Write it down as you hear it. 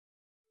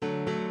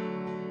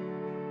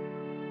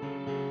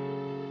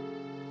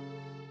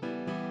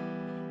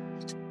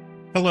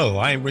Hello,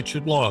 I am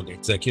Richard Long,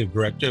 Executive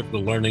Director of the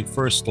Learning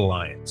First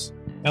Alliance.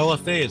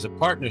 LFA is a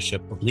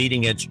partnership of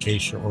leading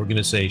education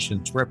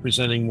organizations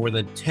representing more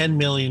than 10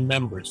 million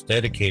members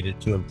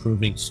dedicated to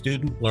improving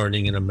student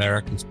learning in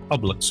America's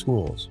public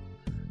schools.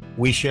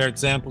 We share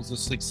examples of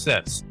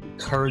success,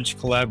 encourage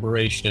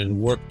collaboration,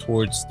 and work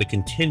towards the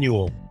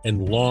continual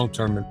and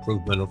long-term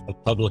improvement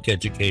of public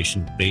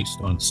education based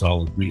on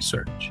solid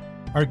research.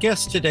 Our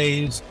guest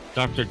today is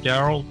Dr.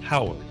 Darrell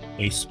Howard,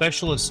 a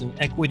specialist in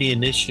Equity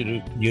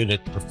Initiative Unit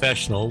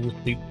professional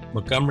with the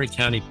Montgomery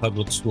County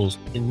Public Schools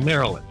in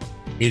Maryland.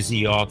 He's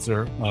the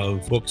author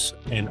of books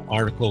and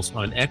articles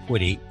on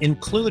equity,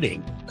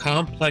 including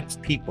Complex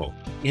People,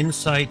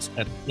 Insights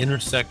at the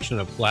Intersection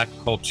of Black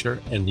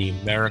Culture and the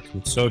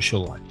American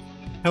Social Life.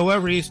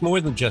 However, he's more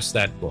than just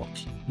that book.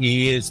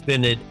 He has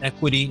been an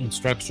equity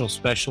instructional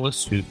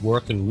specialist whose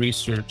work and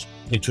research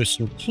interests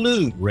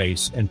include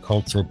race and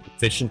cultural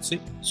proficiency,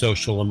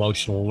 social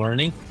emotional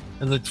learning,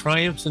 and the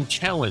triumphs and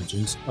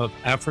challenges of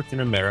African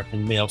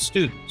American male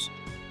students.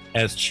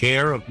 As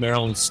chair of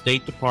Maryland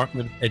State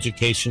Department of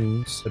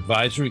Education's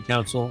Advisory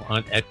Council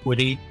on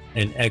Equity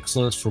and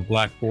Excellence for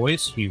Black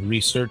Boys, he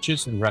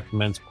researches and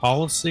recommends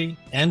policy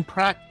and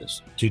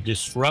practice to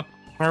disrupt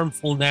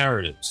harmful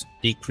narratives,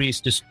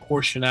 decrease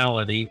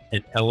disproportionality,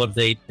 and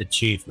elevate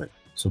achievement.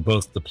 So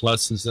both the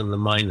pluses and the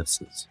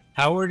minuses.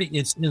 Howard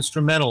is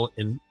instrumental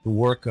in the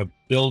work of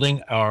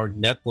building our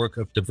Network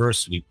of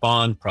Diversity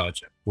Bond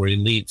project, where he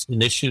leads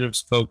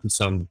initiatives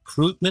focused on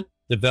recruitment,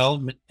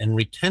 development, and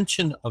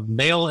retention of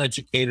male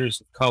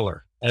educators of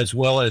color, as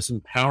well as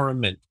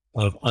empowerment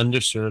of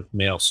underserved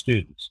male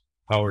students.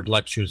 Howard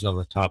lectures on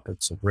the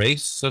topics of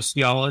race,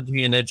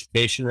 sociology, and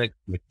education at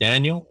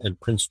McDaniel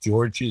and Prince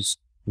George's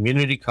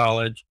Community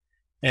College,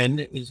 and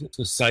is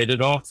a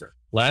cited author.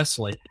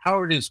 Lastly,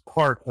 Howard is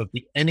part of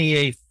the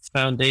NEA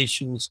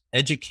Foundation's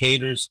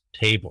Educators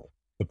Table.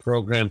 The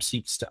program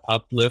seeks to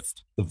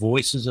uplift the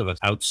voices of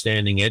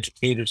outstanding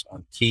educators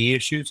on key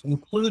issues,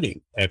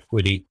 including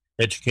equity,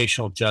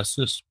 educational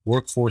justice,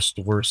 workforce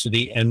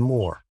diversity, and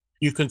more.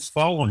 You can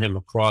follow him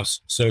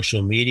across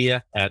social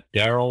media at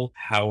Darrell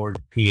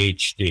Howard,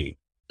 PhD.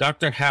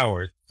 Dr.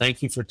 Howard,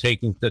 thank you for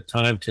taking the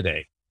time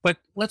today. But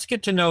let's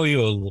get to know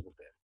you a little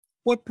bit.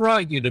 What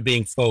brought you to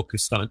being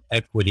focused on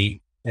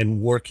equity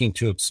and working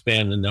to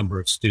expand the number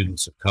of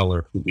students of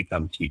color who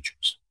become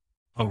teachers?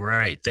 All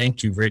right.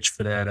 Thank you, Rich,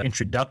 for that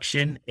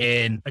introduction.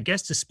 And I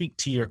guess to speak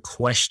to your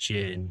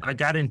question, I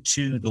got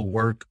into the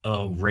work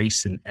of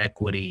race and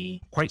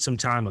equity quite some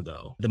time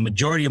ago. The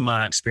majority of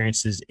my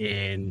experiences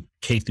in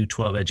K through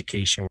 12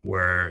 education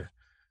were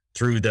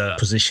through the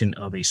position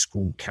of a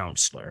school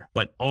counselor.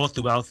 But all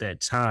throughout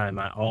that time,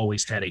 I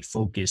always had a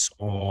focus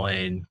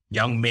on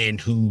young men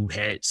who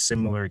had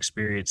similar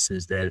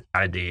experiences that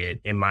I did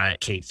in my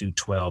K through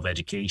 12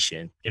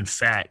 education. In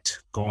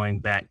fact, going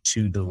back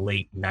to the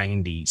late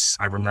 90s,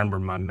 I remember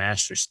my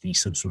master's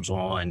thesis was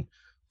on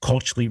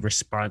culturally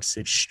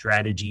responsive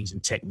strategies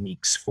and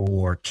techniques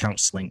for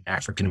counseling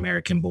African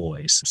American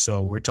boys.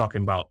 So we're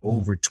talking about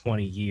over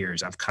 20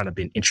 years. I've kind of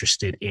been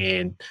interested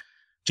in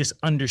just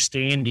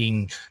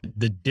understanding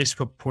the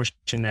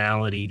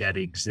disproportionality that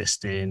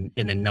exists in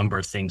a number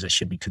of things that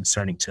should be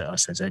concerning to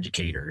us as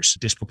educators.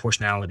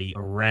 Disproportionality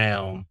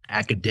around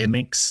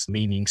academics,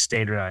 meaning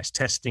standardized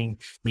testing,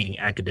 meaning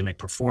academic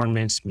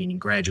performance, meaning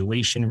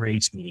graduation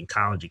rates, meaning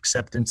college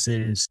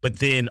acceptances, but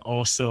then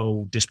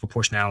also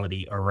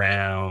disproportionality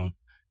around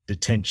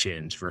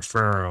detentions,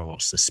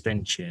 referrals,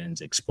 suspensions,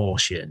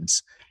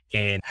 expulsions,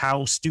 and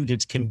how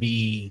students can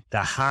be the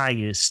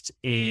highest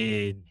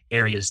in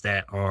areas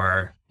that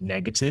are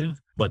negative,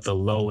 but the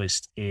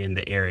lowest in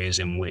the areas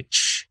in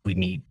which we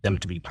need them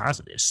to be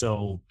positive.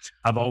 So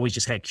I've always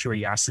just had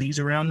curiosities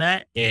around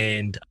that.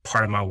 And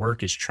part of my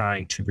work is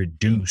trying to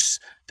reduce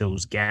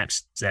those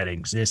gaps that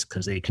exist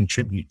because they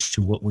contribute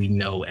to what we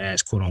know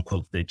as, quote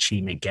unquote, the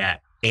achievement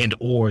gap and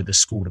or the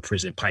school to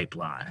prison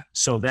pipeline.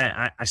 So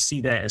that I see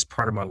that as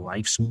part of my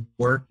life's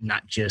work,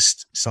 not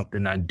just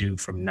something I do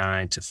from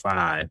 9 to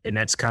 5. And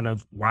that's kind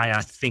of why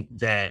I think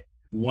that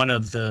one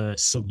of the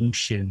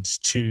solutions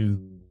to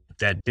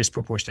that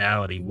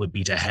disproportionality would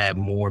be to have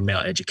more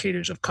male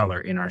educators of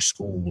color in our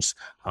schools,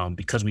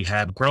 because we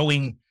have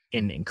growing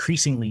and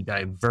increasingly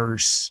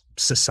diverse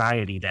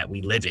society that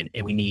we live in,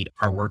 and we need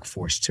our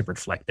workforce to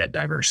reflect that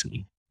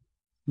diversity.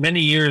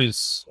 Many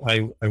years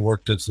I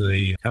worked as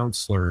a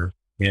counselor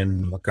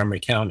in Montgomery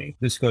County.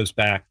 This goes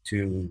back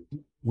to,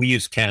 we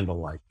used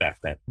candlelight back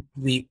then.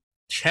 The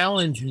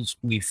challenges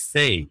we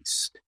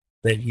faced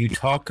that you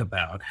talk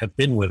about have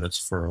been with us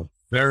for a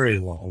very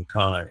long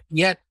time.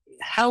 Yet,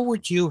 how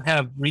would you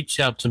have reached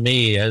out to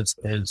me as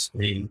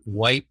a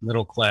white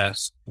middle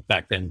class,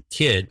 back then,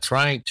 kid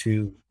trying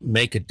to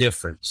make a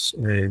difference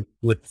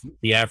with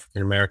the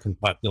African American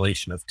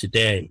population of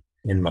today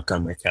in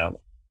Montgomery County?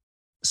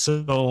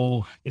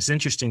 So it's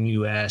interesting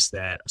you asked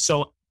that.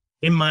 So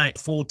in my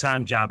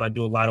full-time job, I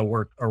do a lot of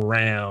work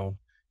around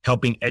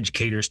helping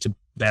educators to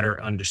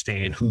better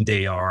understand who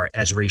they are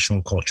as racial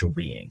and cultural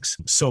beings.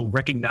 So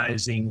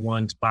recognizing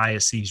one's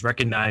biases,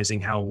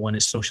 recognizing how one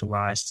is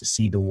socialized to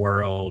see the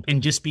world,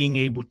 and just being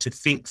able to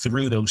think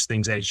through those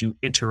things as you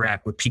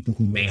interact with people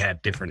who may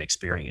have different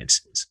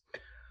experiences.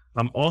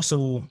 I'm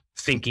also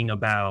thinking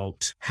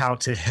about how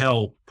to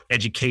help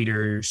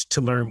educators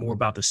to learn more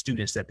about the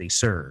students that they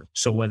serve.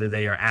 So whether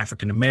they are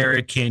African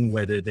American,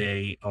 whether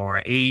they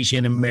are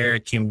Asian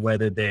American,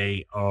 whether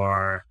they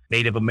are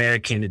Native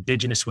American,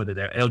 Indigenous, whether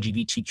they're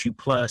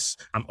LGBTQ+,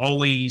 I'm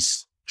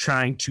always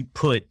trying to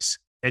put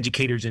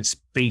educators in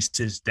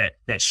spaces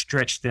that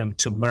stretch them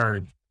to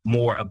learn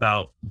more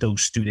about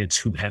those students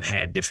who have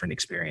had different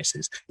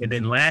experiences. And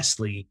then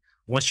lastly,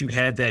 once you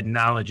have that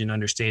knowledge and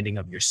understanding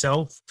of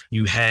yourself,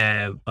 you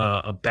have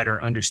a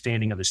better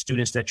understanding of the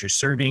students that you're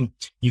serving,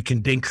 you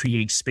can then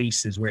create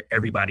spaces where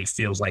everybody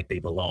feels like they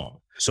belong.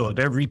 So if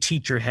every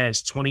teacher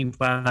has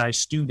 25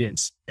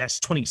 students, that's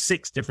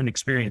 26 different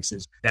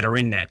experiences that are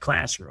in that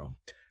classroom.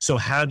 So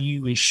how do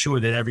you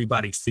ensure that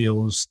everybody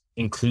feels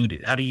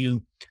included? How do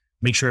you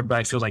make sure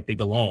everybody feels like they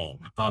belong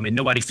and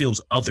nobody feels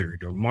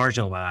othered or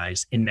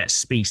marginalized in that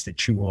space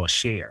that you all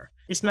share?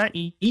 It's not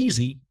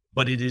easy,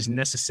 but it is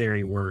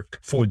necessary work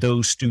for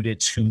those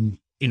students who,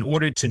 in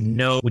order to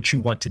know what you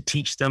want to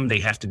teach them, they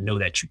have to know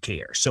that you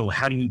care. So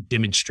how do you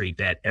demonstrate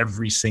that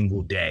every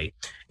single day?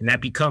 And that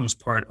becomes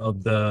part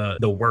of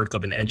the work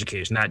of an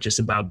educator. It's not just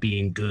about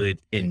being good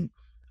in,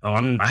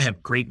 I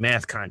have great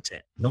math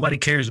content. Nobody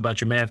cares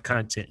about your math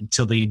content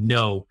until they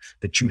know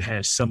that you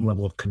have some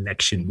level of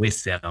connection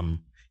with them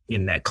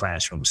in that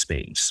classroom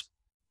space.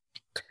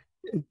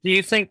 Do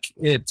you think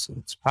it's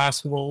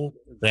possible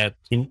that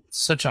in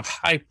such a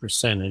high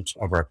percentage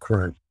of our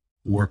current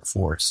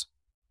workforce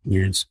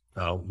is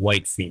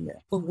white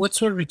female? What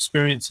sort of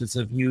experiences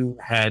have you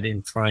had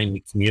in trying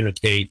to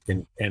communicate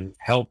and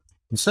help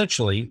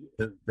essentially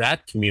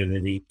that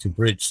community to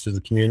bridge to the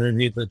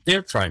community that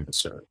they're trying to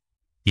serve?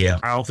 Yeah,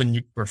 I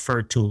often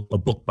refer to a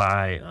book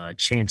by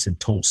Chanson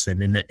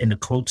Tolson, and the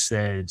quote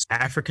says,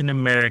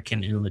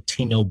 African-American and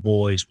Latino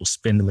boys will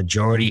spend the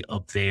majority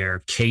of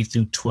their K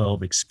through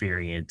 12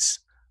 experience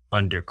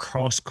under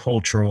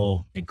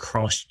cross-cultural and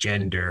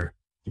cross-gender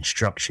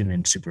instruction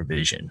and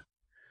supervision.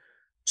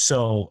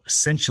 So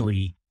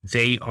essentially,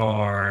 they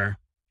are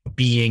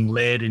being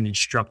led and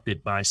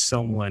instructed by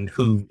someone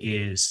who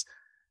is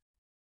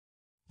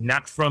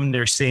not from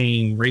their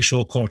same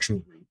racial cultural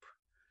group,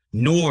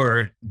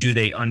 nor do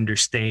they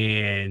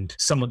understand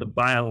some of the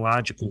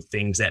biological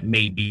things that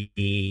may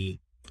be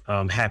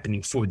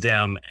happening for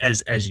them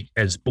as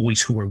boys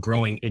who are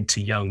growing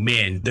into young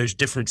men. There's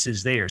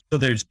differences there. So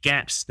there's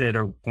gaps that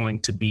are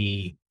going to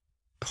be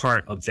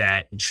part of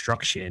that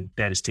instruction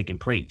that is taking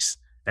place.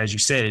 As you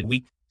said,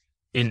 we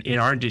in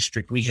our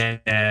district, we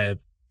have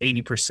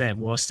 80%,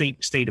 well,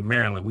 state of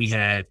Maryland, we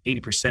have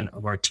 80%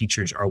 of our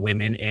teachers are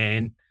women.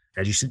 And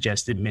as you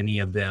suggested, many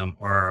of them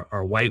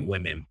are white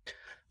women.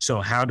 So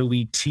how do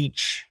we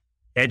teach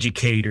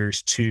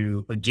educators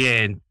to,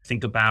 again,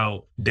 think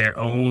about their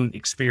own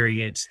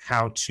experience,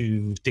 how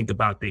to think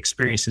about the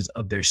experiences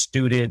of their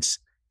students,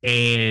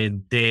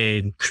 and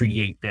then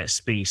create that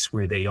space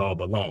where they all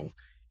belong?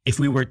 If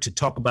we were to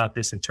talk about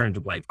this in terms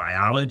of like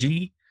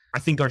biology, I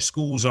think our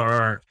schools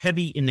are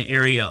heavy in the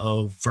area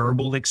of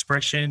verbal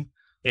expression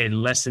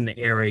and less in the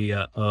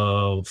area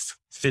of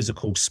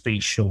physical,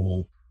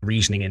 spatial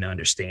reasoning and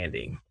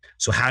understanding.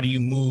 So how do you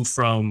move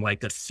from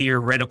like a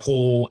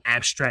theoretical,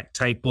 abstract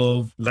type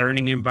of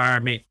learning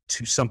environment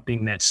to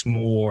something that's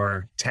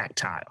more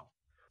tactile?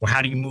 Or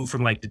how do you move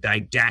from like the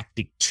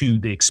didactic to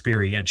the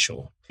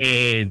experiential?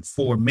 And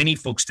for many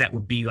folks, that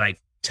would be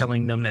like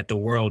telling them that the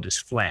world is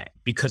flat,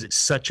 because it's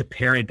such a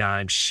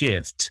paradigm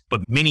shift.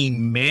 But many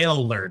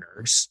male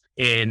learners,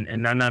 and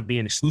I'm not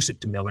being exclusive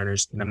to male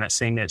learners, and I'm not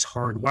saying that it's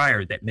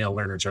hardwired that male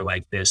learners are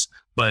like this,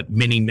 but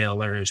many male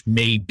learners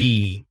may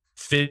be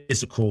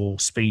physical,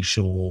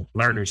 spatial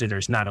learners, and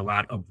there's not a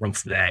lot of room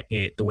for that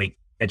the way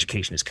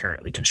education is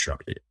currently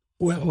constructed.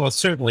 Well,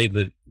 certainly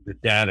the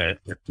data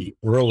at the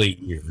early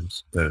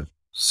years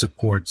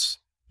supports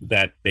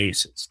that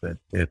basis, that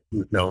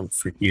we've known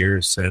for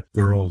years that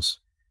girls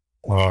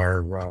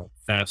are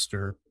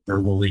faster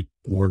verbally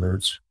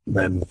learners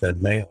than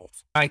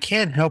males. I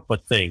can't help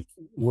but think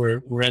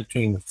we're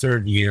entering the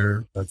third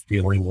year of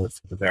dealing with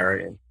the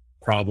varying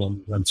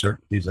problems,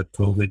 uncertainties that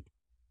COVID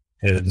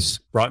has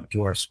brought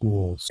to our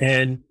schools.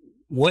 And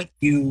what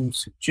you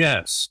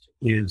suggest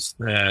is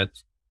that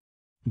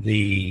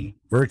the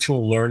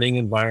virtual learning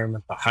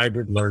environment, the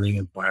hybrid learning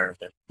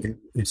environment,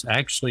 is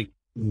actually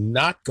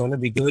not going to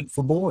be good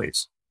for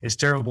boys. It's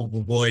terrible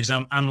for boys.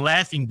 I'm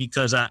laughing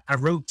because I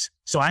wrote,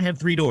 so I have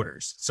 3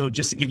 daughters. So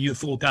just to give you a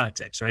full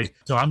context, right?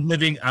 So I'm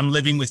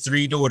living with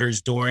 3 daughters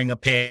during a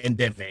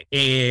pandemic.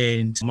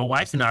 And my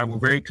wife and I were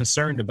very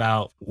concerned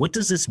about, what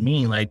does this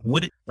mean? Like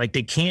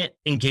they can't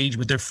engage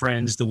with their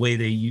friends the way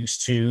they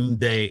used to.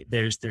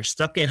 They're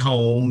stuck at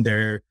home.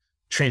 They're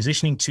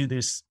transitioning to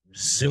this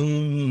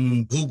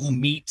Zoom, Google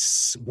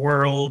Meets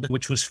world,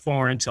 which was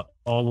foreign to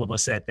all of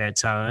us at that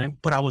time.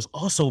 But I was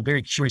also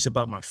very curious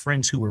about my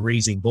friends who were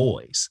raising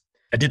boys.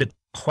 I did a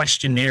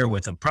questionnaire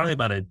with them, probably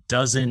about a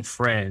dozen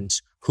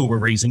friends who were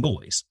raising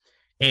boys.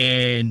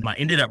 And I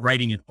ended up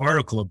writing an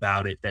article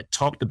about it that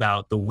talked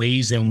about the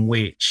ways in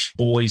which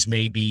boys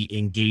may be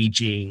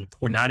engaging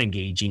or not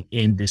engaging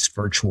in this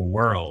virtual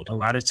world. A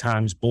lot of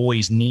times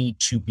boys need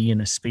to be in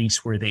a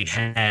space where they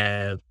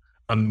have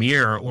a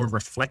mirror or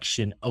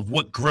reflection of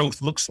what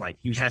growth looks like.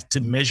 You have to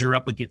measure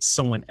up against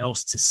someone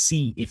else to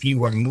see if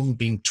you are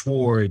moving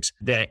towards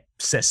that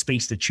set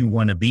space that you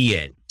want to be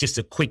in. Just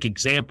a quick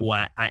example,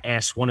 I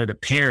asked one of the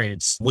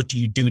parents, what do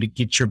you do to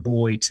get your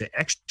boy to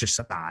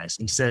exercise?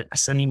 He said, I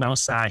send him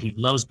outside. He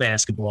loves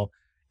basketball.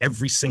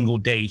 Every single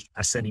day,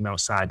 I send him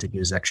outside to get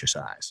his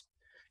exercise.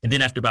 And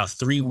then after about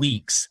 3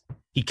 weeks,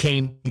 he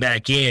came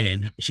back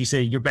in. She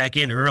said, you're back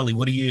in early.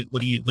 What are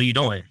you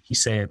doing? He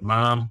said,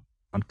 Mom,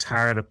 I'm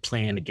tired of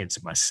playing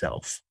against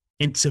myself.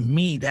 And to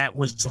me, that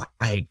was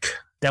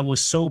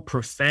so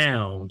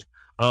profound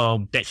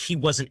that he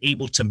wasn't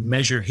able to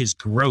measure his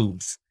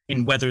growth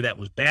in whether that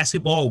was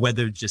basketball, or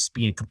whether it's just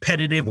being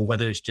competitive, or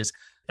whether it's just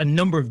a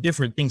number of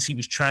different things he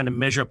was trying to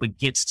measure up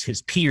against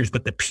his peers,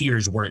 but the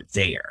peers weren't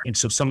there. And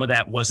so some of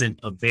that wasn't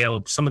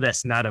available. Some of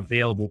that's not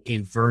available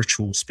in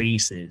virtual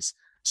spaces.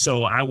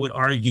 So I would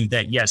argue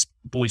that, yes,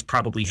 boys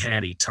probably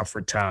had a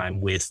tougher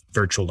time with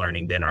virtual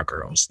learning than our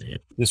girls did.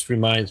 This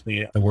reminds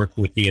me, I worked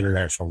with the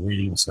International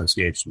Reading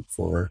Association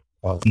for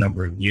a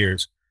number of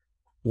years.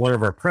 One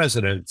of our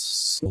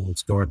presidents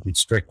was Dorothy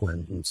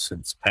Strickland, who's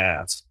since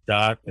passed,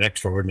 an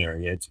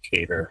extraordinary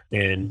educator.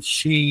 And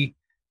she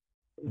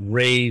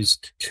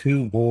raised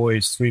 3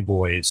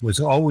 boys, was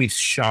always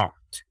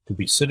shocked to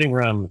be sitting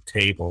around the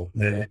table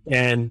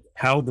and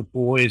how the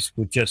boys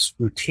would just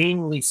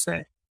routinely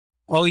say,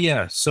 oh,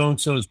 yeah,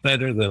 so-and-so is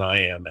better than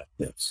I am at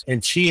this.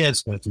 And she,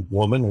 as a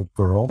woman or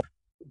girl,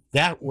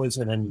 that was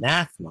an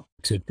anathema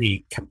to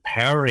be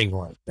comparing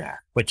like that.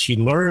 But she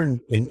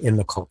learned in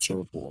the culture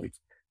of boys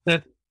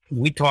that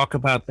we talk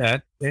about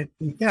that.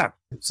 Yeah,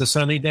 it's a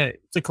sunny day.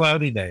 It's a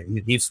cloudy day.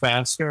 He's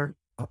faster.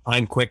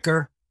 I'm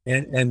quicker.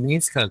 And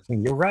these kinds of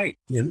things. You're right.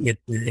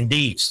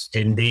 Indeed.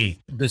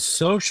 The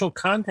social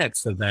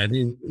context of that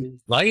is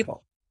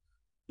vital.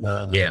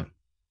 Yeah.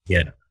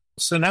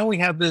 So now we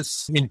have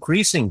this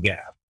increasing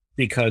gap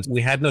because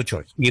we had no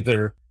choice,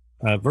 either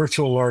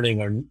virtual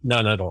learning or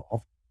none at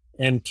all.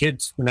 And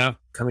kids were now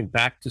coming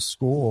back to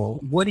school.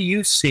 What are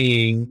you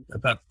seeing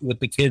with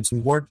the kids who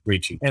weren't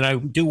reaching? And I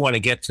do want to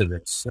get to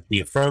this, the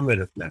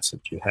affirmative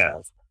message you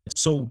have.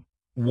 So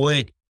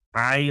what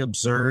I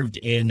observed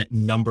in a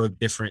number of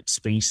different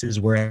spaces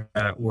where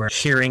we're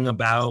hearing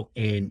about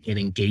and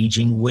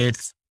engaging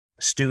with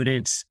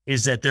students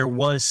is that there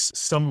was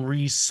some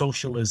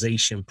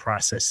re-socialization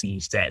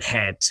processes that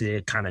had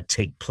to kind of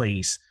take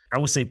place. I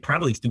would say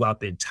probably throughout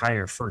the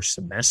entire first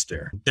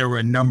semester. There were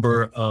a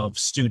number of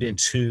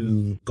students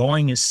who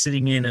going and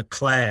sitting in a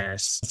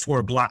class for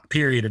a block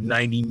period of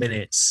 90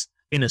 minutes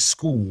in a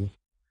school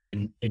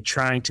and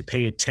trying to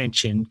pay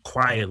attention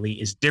quietly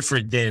is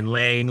different than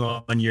laying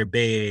on your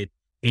bed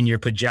in your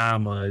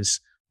pajamas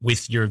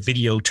with your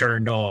video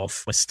turned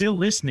off, but still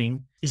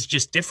listening is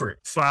just different.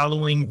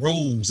 Following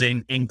rules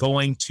and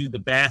going to the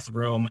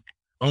bathroom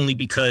only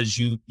because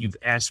you've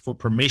asked for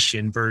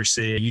permission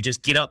versus you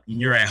just get up and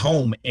you're at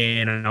home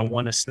and I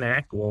want a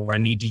snack or I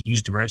need to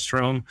use the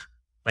restroom.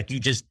 Like you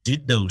just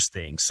did those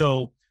things.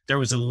 So there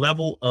was a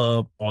level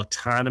of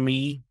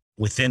autonomy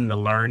within the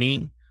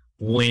learning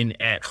when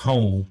at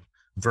home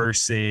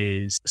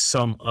versus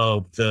some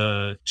of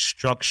the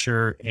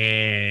structure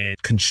and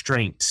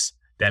constraints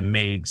that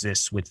may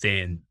exist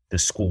within the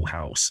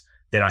schoolhouse,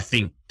 that I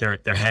think there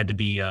had to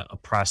be a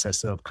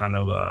process of kind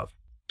of a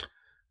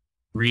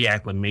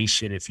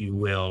reacclimation, if you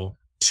will,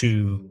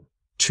 to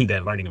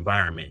that learning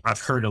environment. I've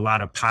heard a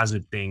lot of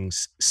positive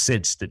things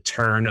since the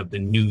turn of the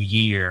new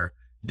year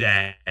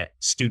that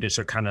students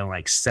are kind of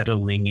like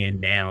settling in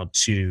now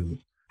to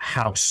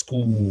how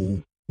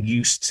school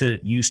used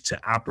to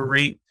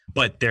operate,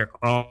 but there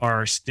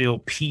are still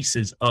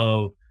pieces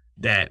of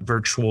that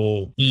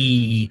virtual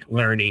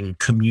e-learning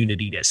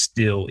community that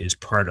still is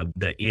part of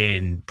the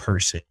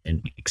in-person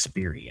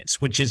experience,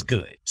 which is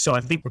good. So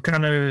I think we're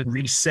kind of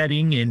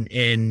resetting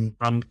and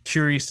I'm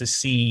curious to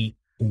see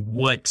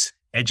what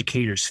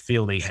educators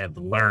feel they have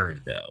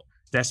learned, though.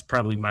 That's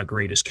probably my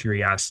greatest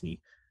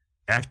curiosity.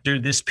 After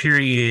this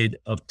period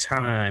of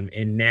time,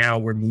 and now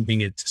we're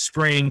moving into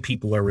spring,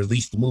 people are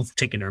released to move,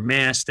 taking their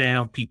masks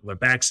down, people are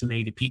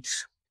vaccinated.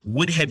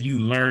 What have you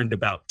learned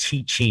about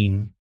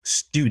teaching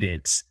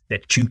students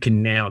that you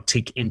can now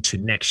take into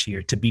next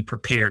year to be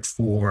prepared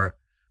for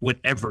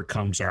whatever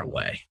comes our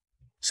way?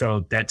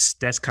 So that's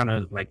kind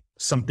of like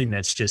something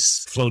that's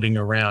just floating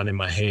around in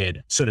my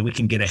head so that we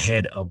can get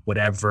ahead of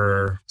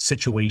whatever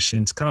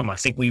situations come. I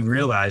think we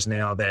realize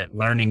now that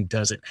learning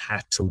doesn't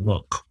have to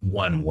look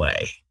one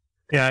way.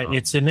 Yeah,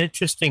 it's an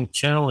interesting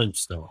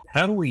challenge, though.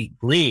 How do we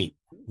lead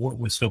what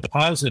was so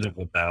positive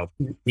about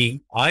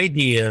the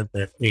idea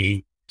that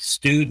a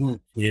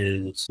student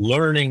is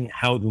learning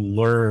how to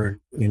learn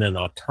in an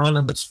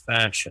autonomous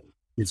fashion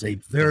is a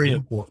very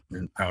important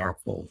and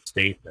powerful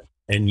statement.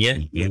 And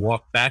yet you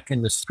walk back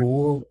into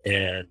school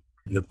and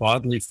your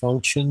bodily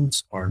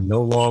functions are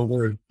no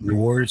longer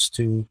yours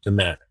to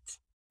manage.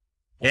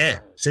 Yeah.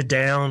 Sit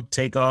down,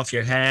 take off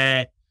your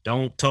hat,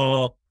 don't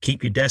talk,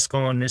 keep your desk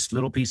on this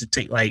little piece of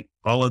tape. Like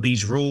all of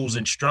these rules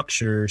and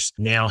structures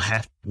now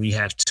we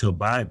have to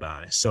abide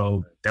by.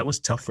 So that was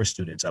tough for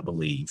students, I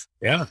believe.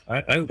 Yeah.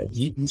 I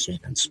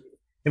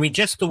mean,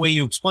 just the way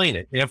you explain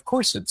it, of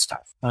course it's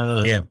tough.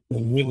 A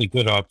really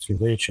good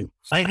observation.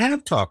 I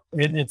have talked,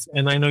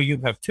 and I know you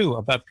have too,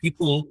 about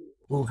people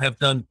who have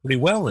done pretty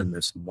well in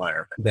this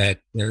environment. That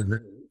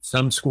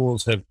some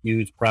schools have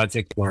used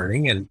project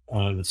learning, and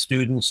the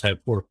students have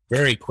worked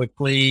very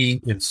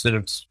quickly. Instead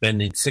of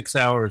spending 6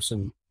 hours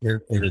in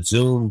a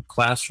Zoom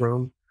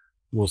classroom,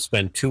 we'll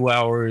spend 2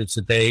 hours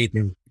a day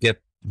to get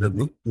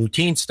the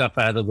routine stuff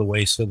out of the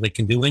way so they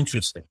can do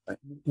interesting.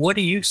 What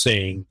are you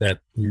saying that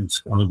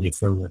is on the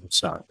affirmative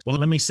side? Well,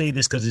 let me say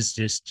this because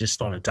it's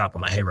just on the top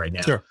of my head right now.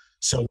 Sure.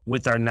 So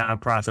with our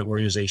nonprofit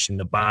organization,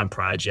 the Bond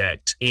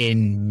Project,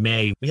 in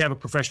May, we have a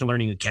professional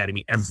learning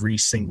academy every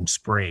single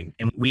spring.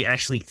 And we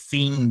actually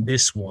themed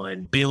this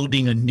one,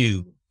 building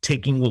anew,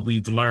 taking what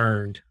we've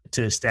learned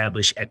to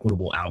establish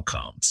equitable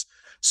outcomes.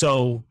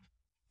 So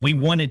we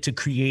wanted to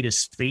create a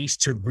space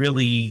to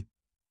really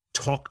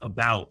talk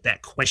about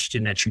that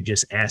question that you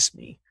just asked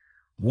me.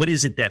 What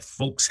is it that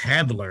folks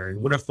have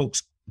learned? What are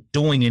folks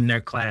doing in their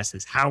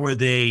classes? How are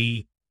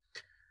they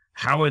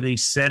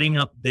setting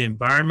up the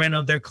environment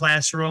of their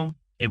classroom?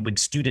 And when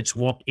students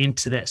walk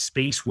into that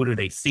space, what are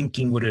they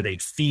thinking? What are they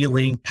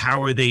feeling?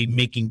 How are they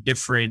making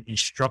different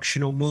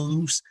instructional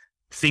moves?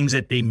 Things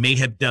that they may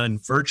have done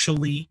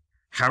virtually.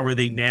 How are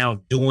they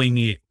now doing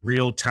it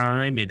real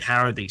time? And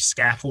how are they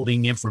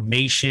scaffolding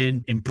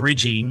information and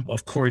bridging,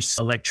 of course,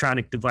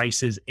 electronic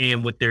devices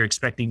and what they're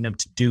expecting them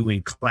to do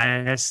in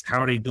class? How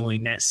are they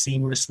doing that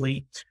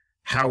seamlessly?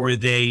 How are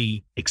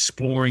they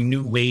exploring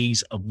new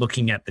ways of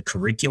looking at the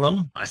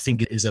curriculum? I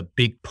think it is a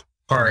big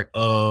part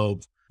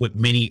of what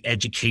many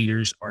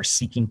educators are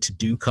seeking to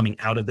do coming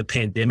out of the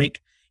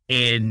pandemic.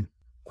 And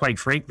quite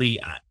frankly,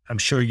 I'm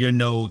sure you're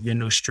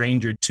no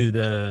stranger to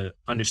the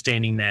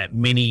understanding that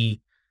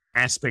many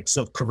aspects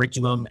of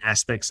curriculum,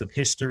 aspects of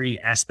history,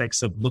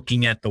 aspects of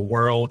looking at the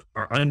world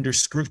are under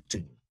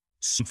scrutiny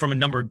from a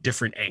number of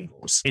different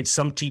angles. And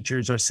some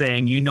teachers are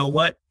saying, you know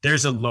what,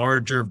 there's a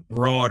larger,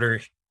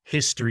 broader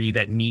history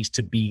that needs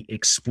to be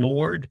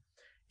explored.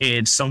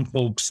 And some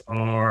folks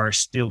are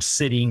still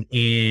sitting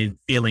and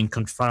feeling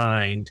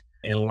confined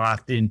and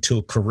locked into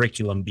a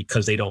curriculum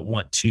because they don't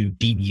want to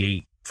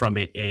deviate from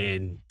it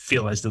and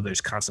feel as though there's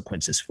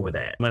consequences for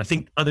that. And I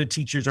think other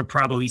teachers are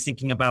probably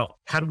thinking about,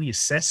 how do we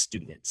assess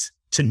students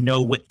to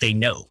know what they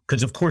know?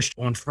 Because of course,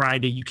 on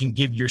Friday, you can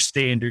give your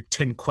standard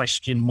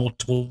 10-question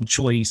multiple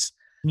choice,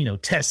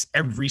 tests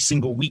every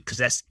single week because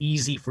that's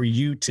easy for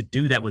you to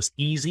do. That was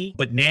easy.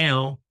 But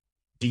now,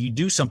 do you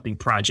do something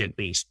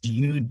project-based? Do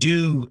you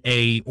do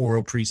a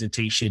oral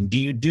presentation? Do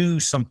you do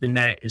something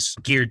that is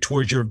geared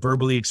towards your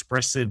verbally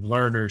expressive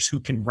learners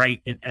who can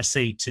write an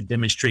essay to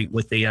demonstrate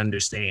what they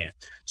understand?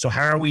 So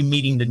how are we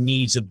meeting the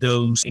needs of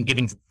those and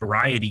getting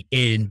variety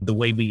in the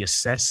way we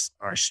assess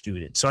our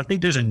students? So I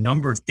think there's a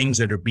number of things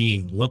that are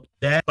being looked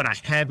at, but I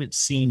haven't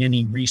seen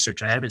any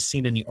research. I haven't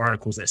seen any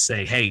articles that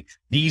say, hey,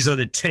 these are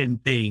the 10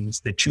 things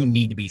that you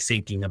need to be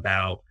thinking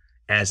about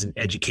as an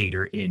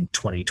educator in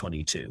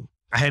 2022.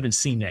 I haven't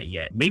seen that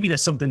yet. Maybe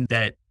that's something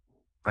that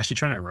I should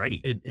try to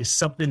write. It's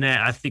something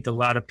that I think a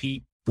lot of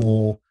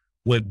people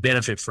would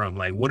benefit from.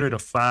 Like, what are the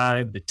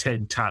 5 to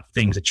 10 top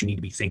things that you need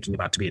to be thinking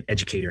about to be an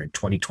educator in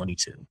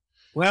 2022?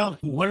 Well,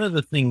 one of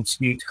the things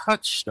you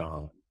touched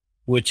on,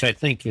 which I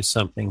think is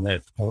something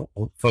that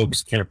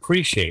folks can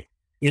appreciate,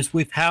 is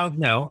we've had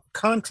now a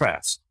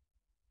contrast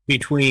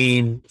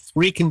between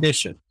 3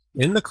 conditions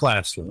in the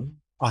classroom,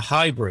 a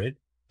hybrid,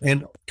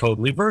 and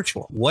totally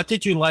virtual. What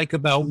did you like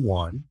about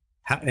one?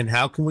 And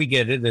how can we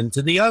get it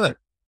into the other?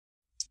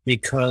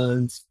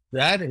 Because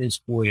that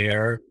is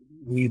where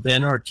we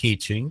then are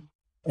teaching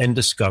and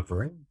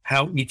discovering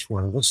how each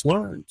one of us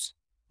learns,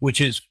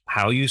 which is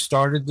how you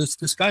started this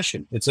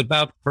discussion. It's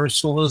about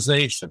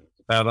personalization, it's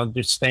about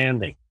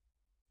understanding.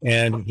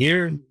 And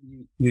here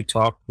you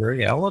talk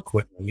very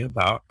eloquently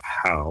about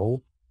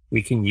how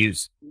we can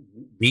use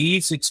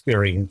these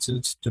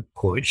experiences to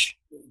push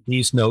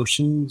these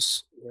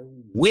notions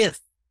with,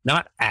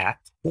 not at,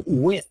 but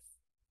with.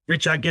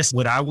 Rich, I guess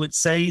what I would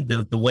say,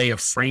 the way of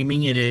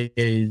framing it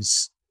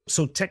is,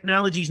 so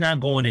technology's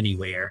not going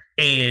anywhere.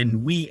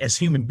 And we as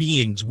human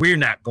beings, we're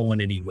not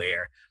going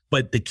anywhere.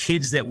 But the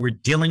kids that we're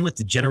dealing with,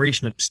 the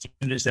generation of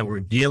students that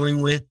we're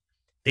dealing with,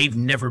 they've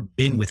never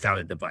been without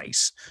a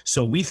device.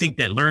 So we think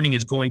that learning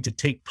is going to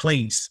take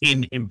place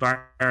in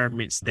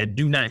environments that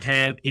do not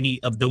have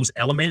any of those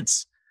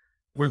elements.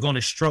 We're going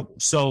to struggle.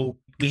 So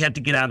we have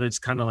to get out of this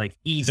kind of like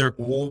either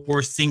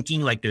or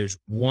thinking, like there's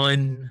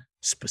one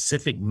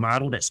specific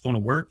model that's going to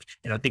work.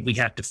 And I think we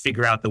have to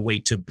figure out the way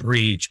to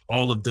bridge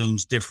all of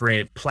those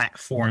different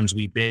platforms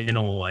we've been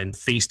on,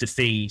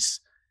 face-to-face,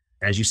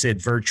 as you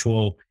said,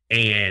 virtual,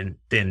 and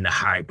then the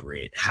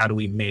hybrid. How do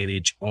we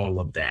manage all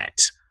of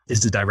that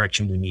is the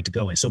direction we need to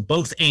go in. So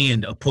both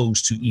and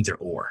opposed to either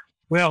or.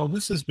 Well,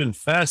 this has been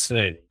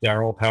fascinating.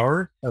 Daryl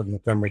Howard of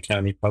Montgomery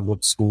County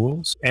Public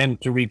Schools. And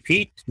to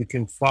repeat, you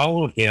can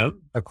follow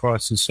him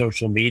across his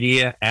social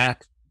media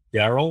at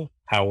Daryl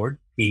Howard,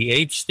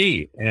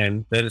 PhD.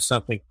 And that is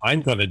something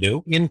I'm going to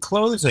do. In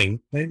closing,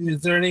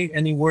 is there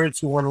any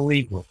words you want to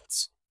leave with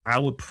us? I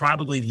would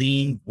probably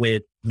leave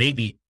with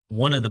maybe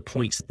one of the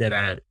points that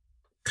I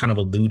kind of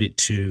alluded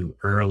to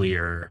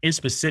earlier. In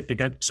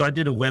specific, I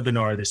did a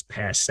webinar this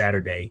past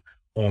Saturday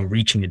on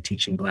reaching and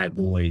teaching Black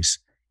boys.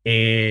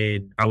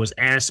 And I was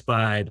asked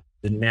by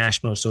the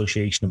National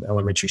Association of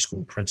Elementary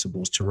School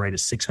Principals to write a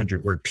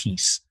 600-word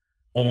piece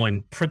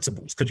on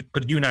principles.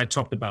 Because you and I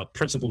talked about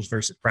principles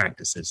versus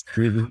practices.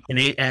 Mm-hmm. And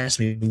they asked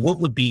me, what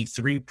would be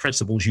 3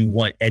 principles you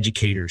want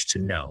educators to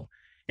know?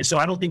 And so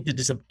I don't think that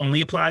this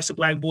only applies to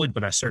Black boys,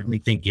 but I certainly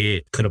think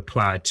it could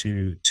apply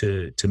to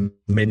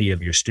many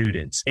of your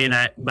students. And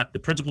the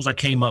principles I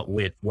came up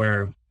with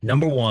were,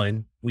 number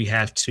one, we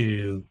have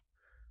to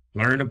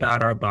learn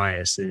about our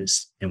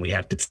biases and we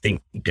have to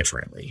think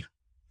differently.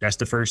 That's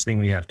the first thing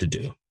we have to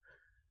do.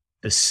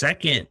 The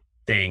second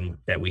thing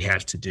that we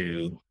have to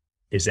do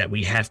is that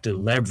we have to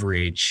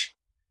leverage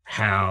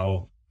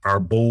how our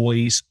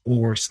boys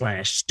or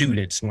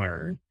students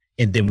learn,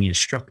 and then we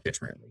instruct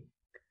differently.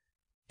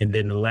 And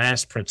then the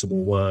last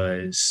principle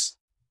was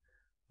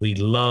we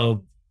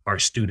love our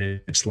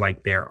students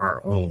like they're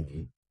our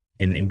own,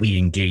 and we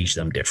engage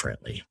them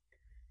differently.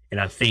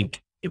 And I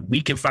think if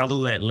we can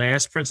follow that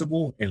last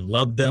principle and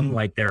love them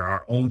like they're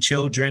our own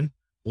children,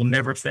 we'll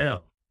never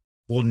fail.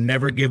 We'll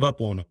never give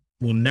up on them.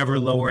 We'll never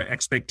lower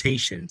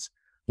expectations.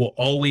 We'll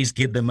always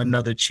give them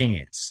another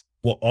chance.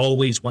 We'll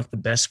always want the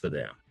best for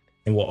them.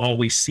 And we'll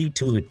always see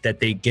to it that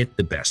they get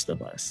the best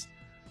of us.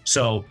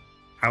 So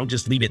I'll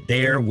just leave it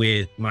there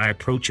with my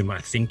approach and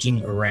my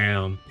thinking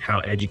around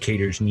how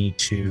educators need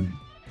to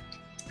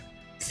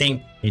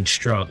think,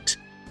 instruct,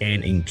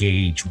 and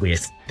engage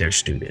with their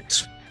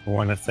students. I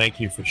want to thank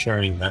you for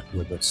sharing that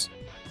with us.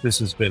 This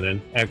has been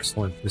an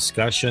excellent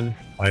discussion.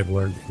 I've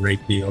learned a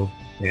great deal,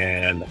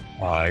 and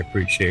I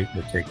appreciate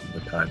you taking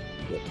the time.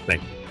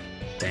 Thank you.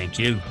 Thank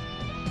you.